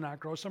soil and not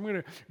grow. Some are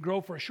going to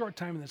grow for a short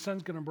time and the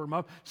sun's going to burn them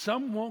up.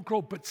 Some won't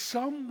grow, but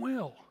some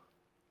will.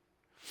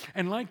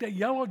 And like that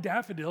yellow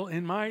daffodil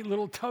in my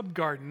little tub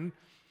garden,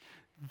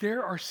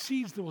 there are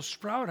seeds that will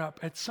sprout up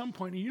at some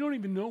point, and you don't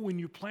even know when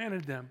you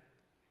planted them.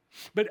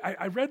 But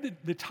I read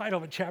the title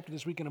of a chapter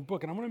this week in a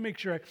book, and I want to make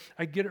sure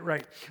I get it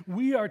right.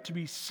 We are to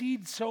be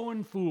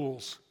seed-sowing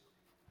fools.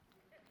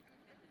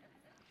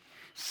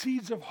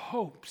 Seeds of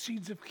hope,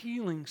 seeds of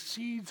healing,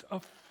 seeds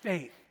of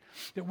faith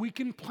that we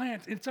can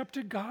plant. It's up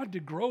to God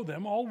to grow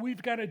them. All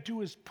we've got to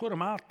do is put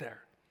them out there.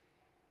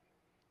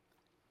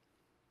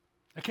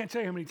 I can't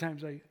tell you how many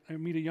times I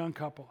meet a young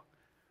couple.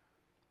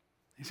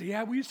 They say,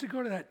 yeah, we used to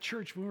go to that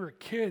church when we were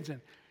kids,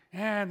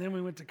 and then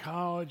we went to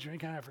college, and we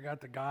kind of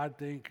forgot the God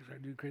thing because I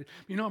do crazy.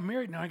 You know, I'm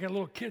married now. I got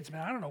little kids,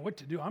 man. I don't know what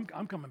to do. I'm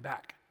coming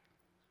back.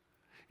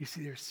 You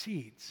see, they're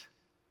seeds.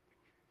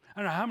 I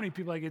don't know how many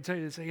people I could tell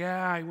you that say,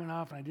 yeah, I went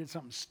off and I did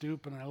something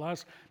stupid, and I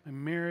lost my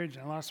marriage,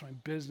 and I lost my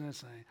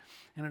business, and I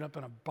ended up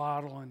in a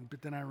bottle,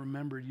 but then I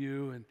remembered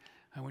you, and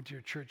I went to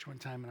your church one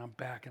time, and I'm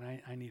back, and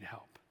I need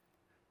help.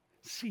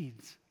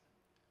 Seeds.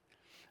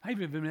 I've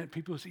even met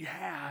people who say,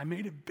 yeah, I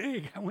made it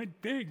big. I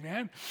went big,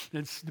 man.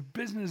 The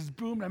business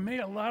boomed. I made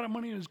a lot of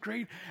money. It was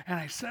great. And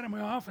I sat in my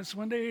office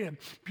one day, a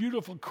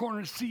beautiful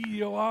corner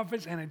CEO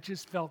office, and it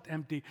just felt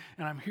empty.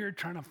 And I'm here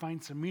trying to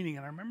find some meaning.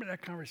 And I remember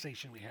that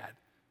conversation we had.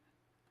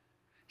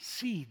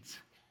 Seeds.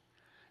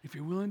 If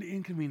you're willing to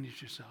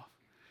inconvenience yourself,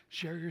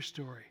 share your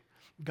story.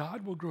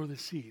 God will grow the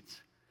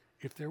seeds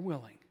if they're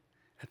willing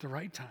at the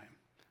right time.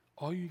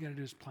 All you got to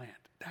do is plant.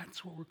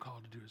 That's what we're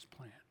called to do is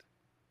plant.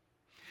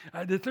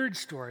 The third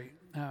story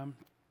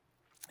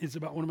is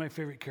about one of my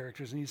favorite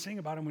characters, and you sing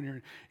about him when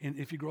you're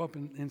if you grow up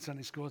in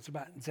Sunday school. It's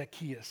about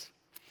Zacchaeus,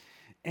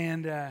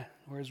 and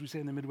or as we say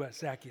in the Midwest,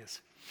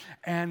 Zacchaeus.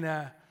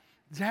 And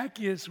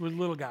Zacchaeus was a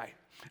little guy,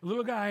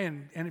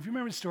 and if you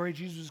remember the story,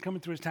 Jesus was coming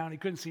through his town. He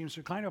couldn't see him, so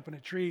he climbed up in a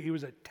tree. He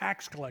was a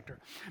tax collector.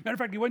 Matter of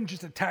fact, he wasn't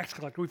just a tax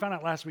collector. We found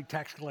out last week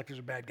tax collectors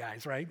are bad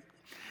guys, right?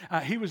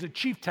 He was a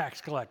chief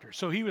tax collector,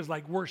 so he was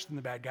like worse than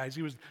the bad guys.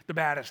 He was the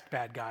baddest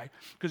bad guy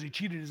because he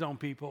cheated his own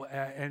people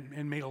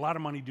and made a lot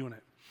of money doing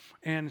it.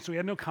 And so he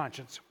had no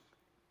conscience,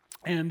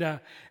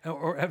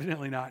 or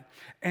evidently not.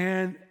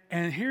 And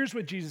here's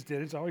what Jesus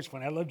did. It's always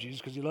funny. I love Jesus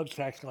because he loves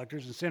tax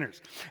collectors and sinners.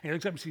 And he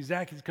looks up and sees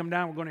Zacchaeus, come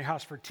down. We're going to your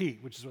house for tea,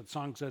 which is what the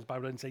song says. The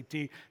Bible doesn't say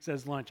tea. It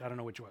says lunch. I don't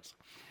know which was.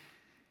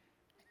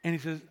 And he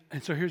says,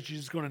 and so here's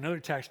Jesus going to another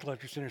tax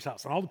collector, sinner's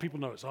house. And all the people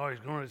notice, oh, he's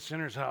going to the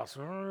sinner's house.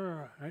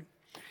 Right?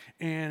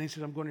 And he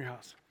says, I'm going to your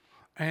house.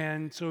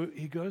 And so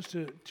he goes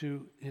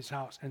to his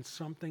house, and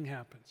something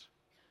happens.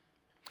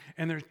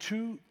 And there are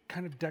two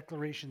kind of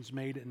declarations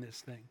made in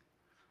this thing.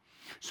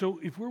 So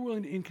if we're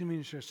willing to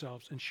inconvenience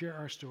ourselves and share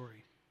our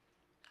story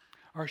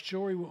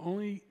will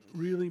only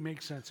really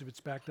make sense if it's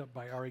backed up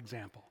by our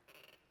example,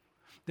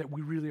 that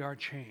we really are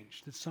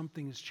changed, that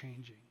something is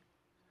changing.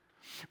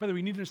 By the way,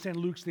 we need to understand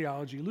Luke's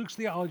theology. Luke's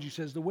theology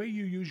says the way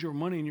you use your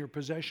money and your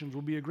possessions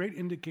will be a great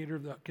indicator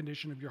of the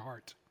condition of your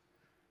heart.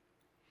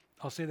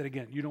 I'll say that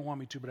again. You don't want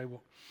me to, but I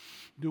will.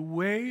 The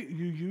way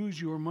you use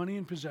your money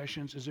and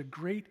possessions is a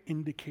great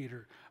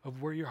indicator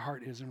of where your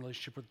heart is in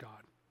relationship with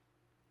God.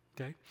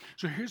 Okay?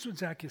 So here's what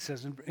Zacchaeus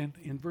says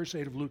in verse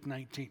 8 of Luke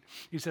 19.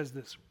 He says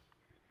this.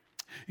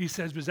 He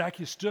says, but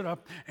Zacchaeus stood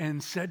up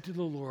and said to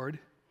the Lord.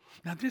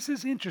 Now this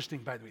is interesting,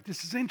 by the way.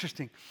 This is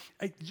interesting.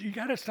 You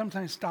got to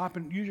sometimes stop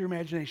and use your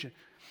imagination.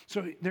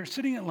 So they're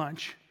sitting at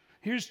lunch.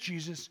 Here's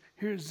Jesus.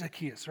 Here's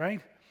Zacchaeus,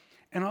 right?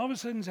 And all of a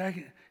sudden,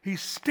 Zacchaeus, he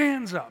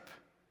stands up.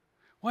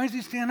 Why does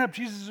he stand up?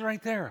 Jesus is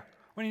right there.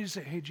 Why don't you just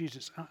say, hey,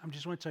 Jesus, I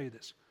just want to tell you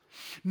this.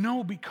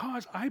 No,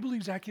 because I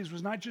believe Zacchaeus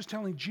was not just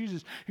telling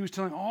Jesus, he was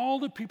telling all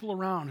the people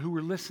around who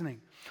were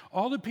listening,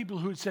 all the people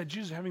who had said,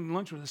 Jesus is having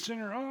lunch with a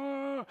sinner,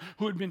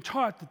 who had been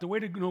taught that the way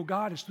to know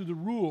God is through the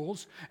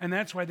rules, and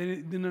that's why they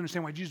didn't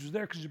understand why Jesus was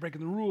there, because he's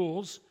breaking the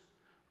rules.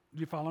 Do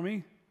you follow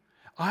me?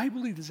 I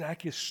believe that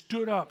Zacchaeus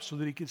stood up so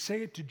that he could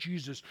say it to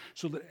Jesus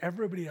so that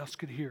everybody else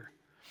could hear,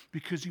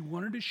 because he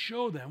wanted to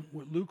show them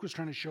what Luke was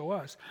trying to show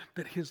us,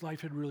 that his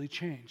life had really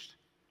changed.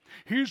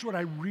 Here's what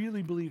I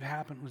really believe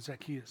happened with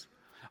Zacchaeus.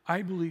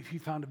 I believe he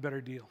found a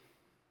better deal.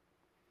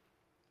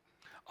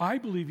 I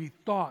believe he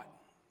thought,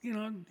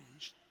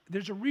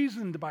 there's a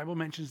reason the Bible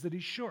mentions that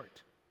he's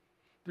short.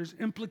 There's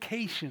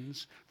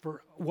implications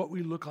for what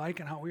we look like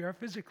and how we are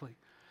physically.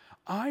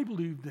 I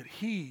believe that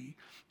he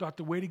thought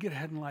the way to get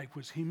ahead in life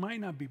was he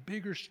might not be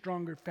bigger,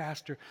 stronger,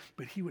 faster,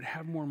 but he would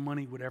have more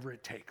money, whatever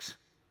it takes.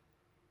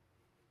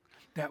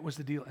 That was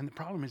the deal. And the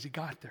problem is he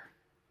got there.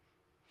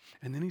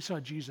 And then he saw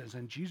Jesus,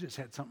 and Jesus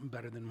had something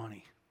better than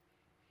money.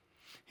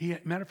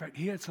 Matter of fact,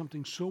 he had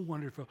something so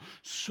wonderful,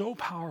 so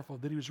powerful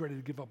that he was ready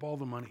to give up all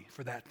the money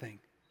for that thing.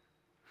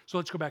 So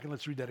let's go back and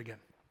let's read that again.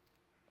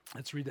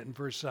 Let's read that in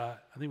verse, I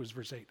think it was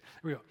verse 8. Here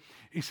we go.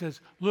 He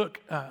says,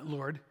 look,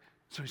 Lord.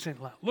 So he's saying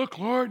it loud. Look,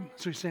 Lord.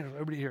 So he's saying it,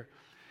 everybody here.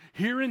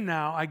 Here and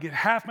now I give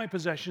half my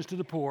possessions to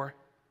the poor.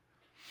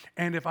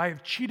 And if I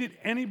have cheated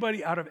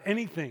anybody out of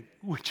anything,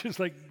 which is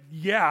like,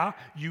 yeah,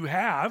 you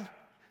have.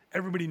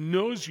 Everybody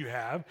knows you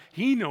have.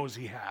 He knows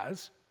he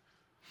has.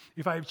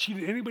 If I have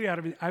cheated anybody out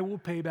of it, I will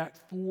pay back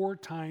 4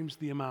 times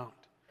the amount.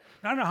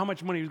 Now, I don't know how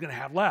much money he was going to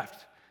have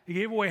left. He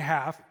gave away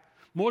half.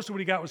 Most of what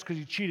he got was because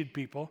he cheated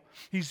people.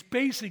 He's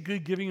basically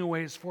giving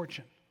away his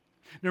fortune.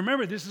 Now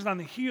remember, this is on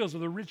the heels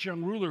of the rich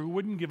young ruler who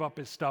wouldn't give up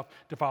his stuff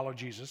to follow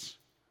Jesus.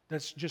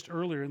 That's just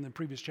earlier in the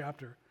previous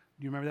chapter.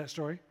 Do you remember that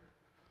story?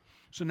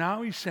 So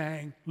now he's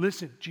saying,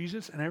 listen,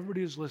 Jesus, and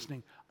everybody who's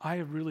listening, I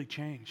have really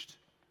changed.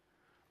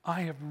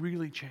 I have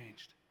really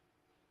changed.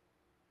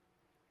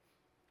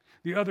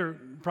 The other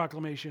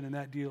proclamation in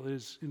that deal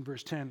is in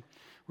verse 10,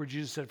 where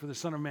Jesus said, for the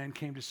Son of Man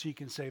came to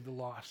seek and save the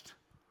lost.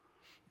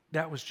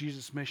 That was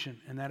Jesus' mission,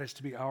 and that is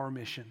to be our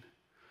mission.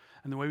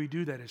 And the way we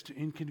do that is to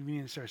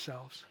inconvenience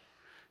ourselves,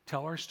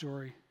 tell our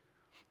story,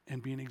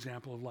 and be an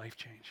example of life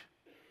change.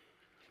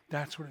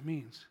 That's what it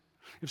means.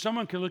 If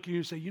someone can look at you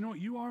and say, you know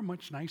what, you are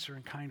much nicer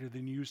and kinder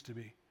than you used to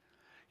be.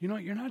 You know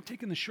what, you're not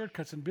taking the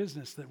shortcuts in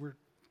business that were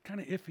kind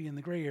of iffy in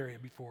the gray area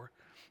before,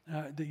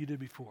 that you did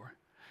before.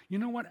 You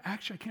know what,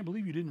 actually, I can't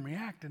believe you didn't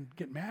react and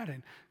get mad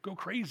and go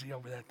crazy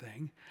over that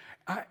thing.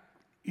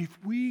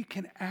 If we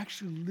can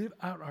actually live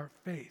out our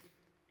faith,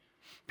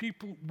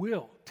 people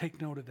will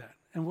take note of that.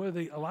 And whether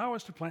they allow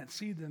us to plant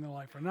seeds in their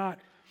life or not,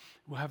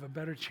 we'll have a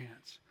better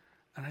chance.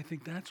 And I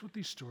think that's what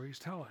these stories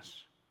tell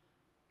us.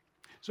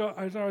 So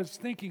as I was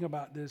thinking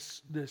about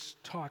this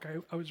talk,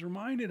 I was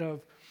reminded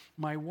of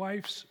my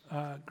wife's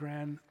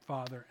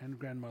grandfather and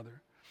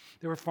grandmother.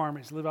 They were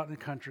farmers, lived out in the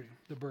country,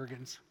 the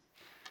Bergens.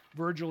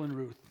 Virgil and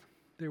Ruth.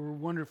 They were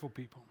wonderful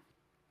people.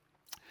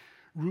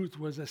 Ruth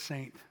was a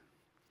saint.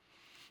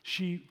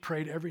 She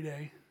prayed every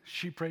day.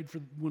 She prayed for,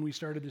 when we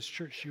started this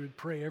church, she would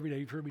pray every day.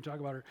 You've heard me talk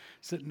about her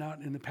sitting out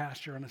in the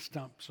pasture on a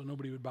stump so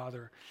nobody would bother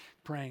her,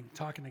 praying,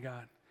 talking to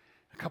God.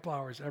 A couple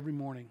hours every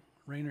morning,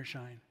 rain or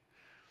shine.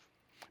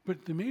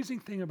 But the amazing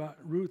thing about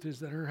Ruth is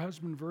that her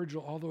husband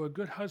Virgil, although a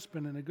good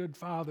husband and a good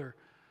father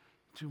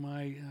to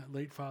my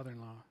late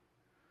father-in-law,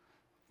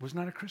 was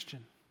not a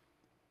Christian.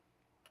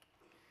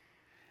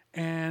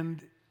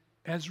 And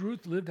as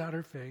Ruth lived out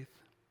her faith,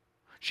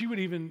 she would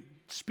even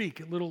speak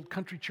at little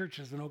country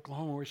churches in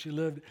Oklahoma where she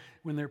lived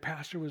when their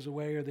pastor was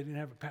away or they didn't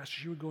have a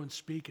pastor. She would go and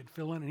speak and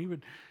fill in, and he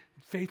would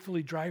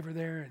faithfully drive her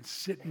there and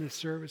sit in the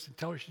service and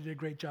tell her she did a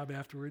great job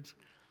afterwards.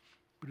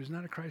 But he was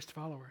not a Christ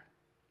follower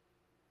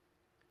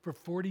for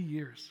 40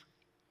 years.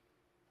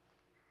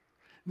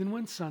 And then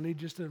one Sunday,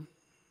 just an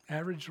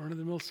average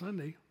run-of-the-mill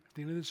Sunday, at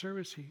the end of the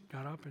service, he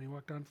got up and he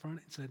walked on front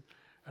and said,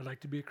 I'd like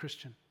to be a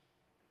Christian.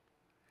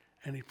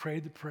 And he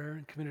prayed the prayer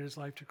and committed his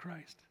life to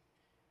Christ.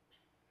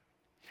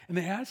 And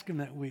they asked him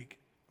that week,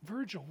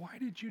 Virgil, why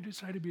did you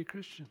decide to be a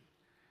Christian?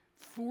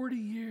 40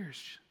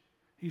 years.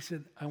 He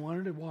said, I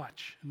wanted to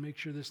watch and make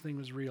sure this thing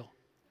was real.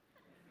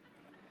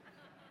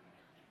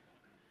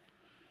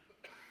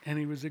 And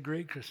he was a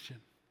great Christian.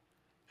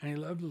 And he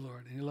loved the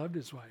Lord, and he loved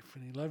his wife,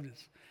 and he loved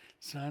his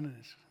son and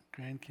his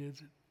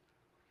grandkids.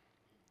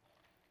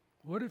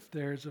 What if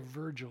there's a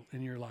Virgil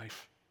in your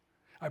life?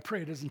 I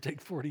pray it doesn't take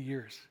 40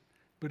 years,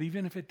 but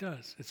even if it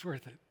does, it's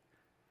worth it.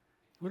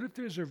 What if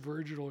there's a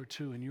Virgil or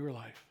two in your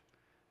life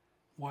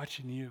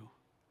watching you,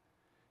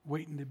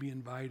 waiting to be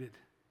invited,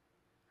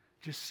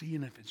 just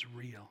seeing if it's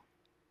real?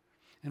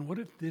 And what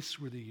if this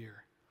were the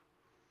year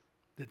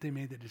that they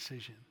made the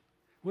decision?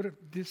 What if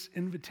this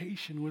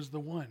invitation was the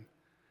one?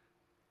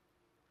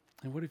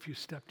 And what if you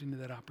stepped into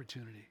that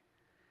opportunity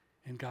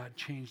and God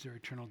changed their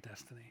eternal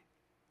destiny?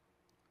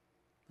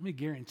 Let me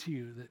guarantee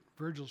you that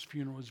Virgil's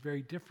funeral was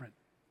very different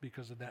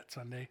because of that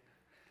Sunday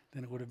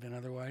than it would have been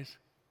otherwise.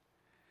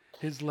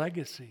 His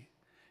legacy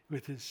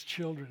with his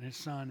children, his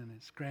son and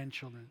his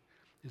grandchildren,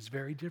 is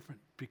very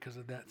different because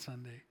of that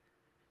Sunday.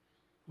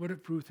 What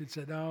if Ruth had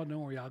said, oh,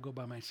 don't worry, I'll go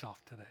by myself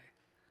today?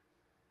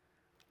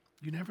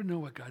 You never know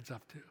what God's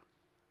up to,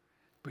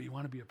 but you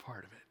want to be a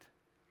part of it.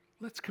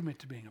 Let's commit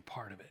to being a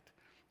part of it.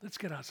 Let's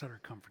get outside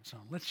our comfort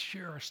zone. Let's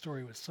share our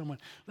story with someone.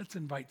 Let's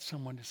invite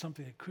someone to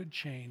something that could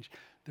change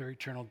their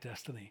eternal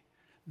destiny,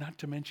 not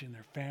to mention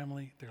their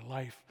family, their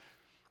life,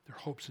 their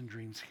hopes and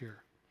dreams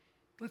here.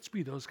 Let's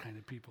be those kind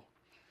of people,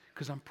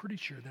 because I'm pretty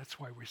sure that's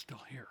why we're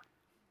still here.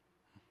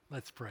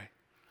 Let's pray.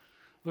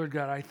 Lord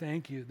God, I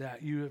thank you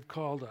that you have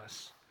called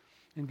us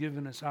and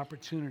given us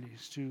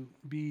opportunities to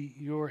be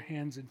your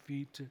hands and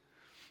feet, to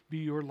be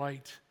your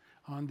light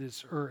on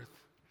this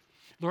earth.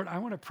 Lord, I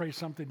want to pray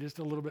something just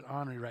a little bit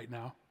ornery right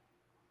now.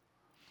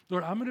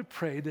 Lord, I'm going to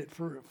pray that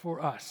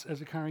for us as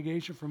a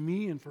congregation, for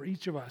me and for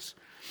each of us,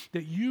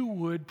 that you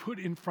would put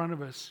in front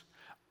of us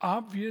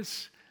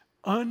obvious,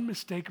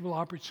 unmistakable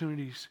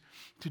opportunities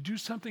to do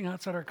something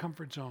outside our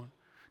comfort zone,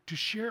 to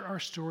share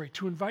our story,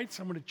 to invite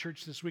someone to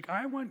church this week.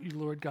 I want you,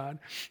 Lord God,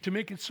 to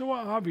make it so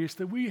obvious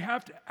that we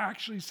have to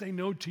actually say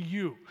no to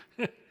you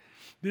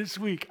this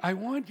week. I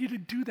want you to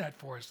do that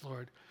for us,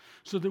 Lord,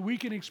 so that we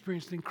can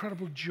experience the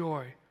incredible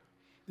joy,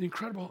 the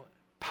incredible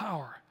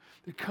power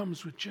that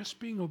comes with just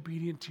being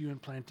obedient to you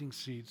and planting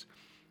seeds.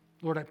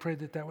 Lord, I pray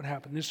that that would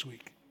happen this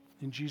week.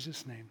 In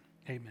Jesus' name,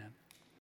 amen.